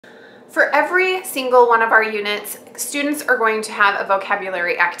For every single one of our units, students are going to have a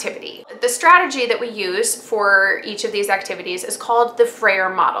vocabulary activity. The strategy that we use for each of these activities is called the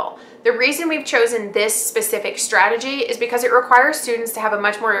Frayer Model. The reason we've chosen this specific strategy is because it requires students to have a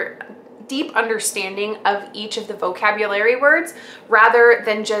much more deep understanding of each of the vocabulary words rather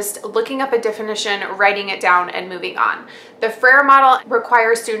than just looking up a definition, writing it down, and moving on. The Frayer Model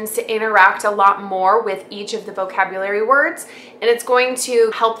requires students to interact a lot more with each of the vocabulary words, and it's going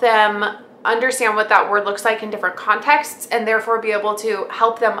to help them understand what that word looks like in different contexts and therefore be able to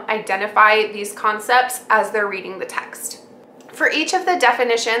help them identify these concepts as they're reading the text. For each of the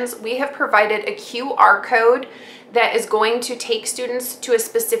definitions, we have provided a QR code that is going to take students to a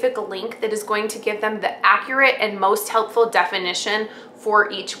specific link that is going to give them the accurate and most helpful definition for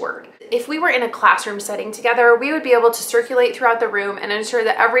each word. If we were in a classroom setting together, we would be able to circulate throughout the room and ensure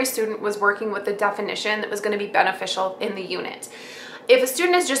that every student was working with the definition that was going to be beneficial in the unit. If a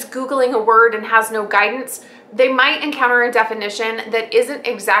student is just Googling a word and has no guidance, they might encounter a definition that isn't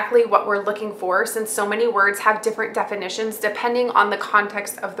exactly what we're looking for, since so many words have different definitions depending on the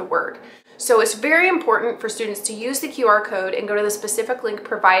context of the word. So it's very important for students to use the QR code and go to the specific link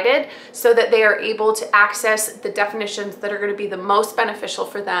provided so that they are able to access the definitions that are going to be the most beneficial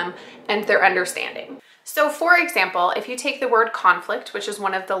for them and their understanding. So for example, if you take the word conflict, which is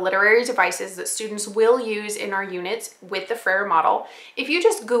one of the literary devices that students will use in our units with the Frayer Model, if you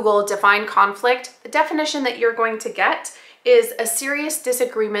just Google define conflict, the definition that you're going to get is a serious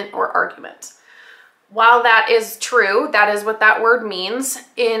disagreement or argument. While that is true, that is what that word means,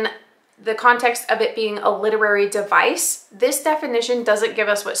 in the context of it being a literary device, this definition doesn't give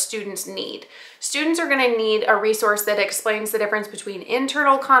us what students need. Students are going to need a resource that explains the difference between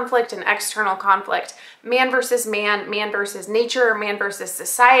internal conflict and external conflict, man versus nature, man versus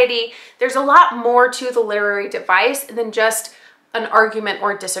society. There's a lot more to the literary device than just an argument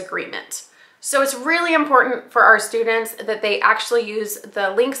or disagreement. So it's really important for our students that they actually use the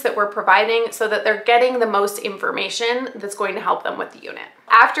links that we're providing so that they're getting the most information that's going to help them with the unit.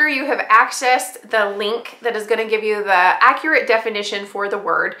 After you have accessed the link that is going to give you the accurate definition for the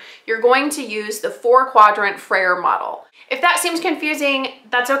word, you're going to use the 4-quadrant Frayer Model. If that seems confusing,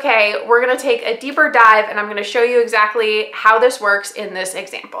 that's okay. We're going to take a deeper dive and I'm going to show you exactly how this works in this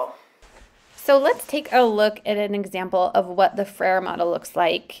example. So let's take a look at an example of what the Frayer Model looks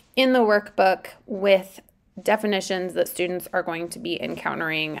like in the workbook with definitions that students are going to be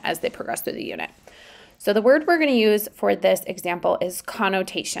encountering as they progress through the unit. So the word we're going to use for this example is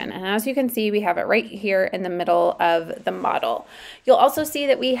connotation. And as you can see, we have it right here in the middle of the model. You'll also see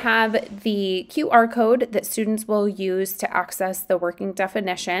that we have the QR code that students will use to access the working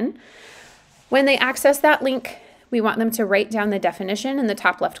definition. When they access that link, we want them to write down the definition in the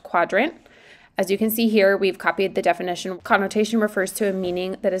top left quadrant. As you can see here, we've copied the definition. Connotation refers to a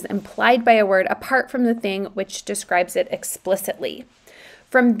meaning that is implied by a word apart from the thing which describes it explicitly.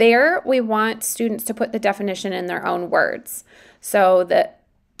 From there, we want students to put the definition in their own words. So the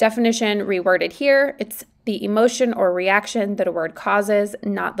definition reworded here, it's the emotion or reaction that a word causes,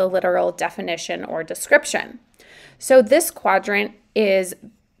 not the literal definition or description. So this quadrant is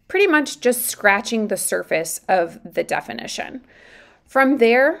pretty much just scratching the surface of the definition. From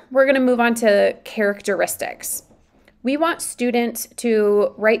there, we're going to move on to characteristics. We want students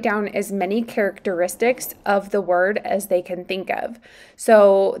to write down as many characteristics of the word as they can think of.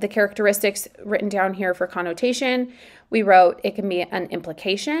 So the characteristics written down here for connotation, we wrote it can be an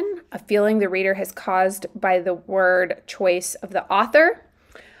implication, a feeling the reader has caused by the word choice of the author,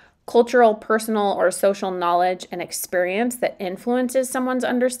 cultural, personal, or social knowledge and experience that influences someone's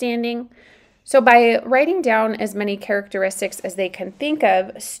understanding. So by writing down as many characteristics as they can think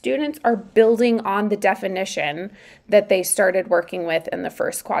of, students are building on the definition that they started working with in the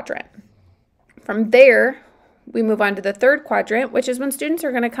first quadrant. From there, we move on to the third quadrant, which is when students are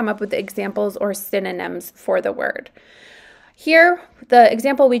going to come up with examples or synonyms for the word. Here, the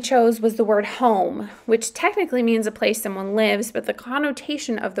example we chose was the word home, which technically means a place someone lives, but the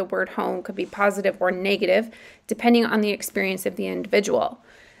connotation of the word home could be positive or negative, depending on the experience of the individual.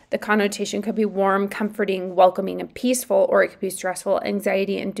 The connotation could be warm, comforting, welcoming, and peaceful, or it could be stressful,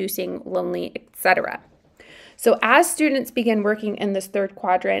 anxiety-inducing, lonely, etc. So as students begin working in this third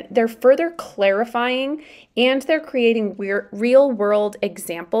quadrant, they're further clarifying and they're creating real-world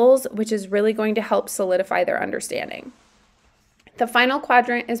examples, which is really going to help solidify their understanding. The final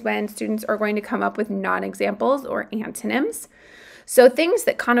quadrant is when students are going to come up with non-examples or antonyms. So things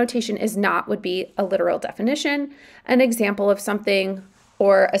that connotation is not would be a literal definition, an example of something,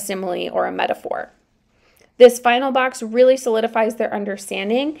 or a simile or a metaphor. This final box really solidifies their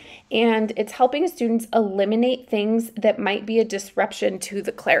understanding, and it's helping students eliminate things that might be a disruption to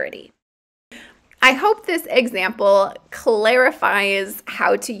the clarity. I hope this example clarifies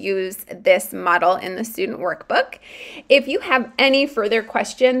how to use this model in the student workbook. If you have any further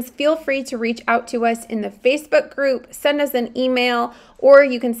questions, feel free to reach out to us in the Facebook group, send us an email, or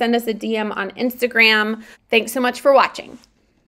you can send us a DM on Instagram. Thanks so much for watching.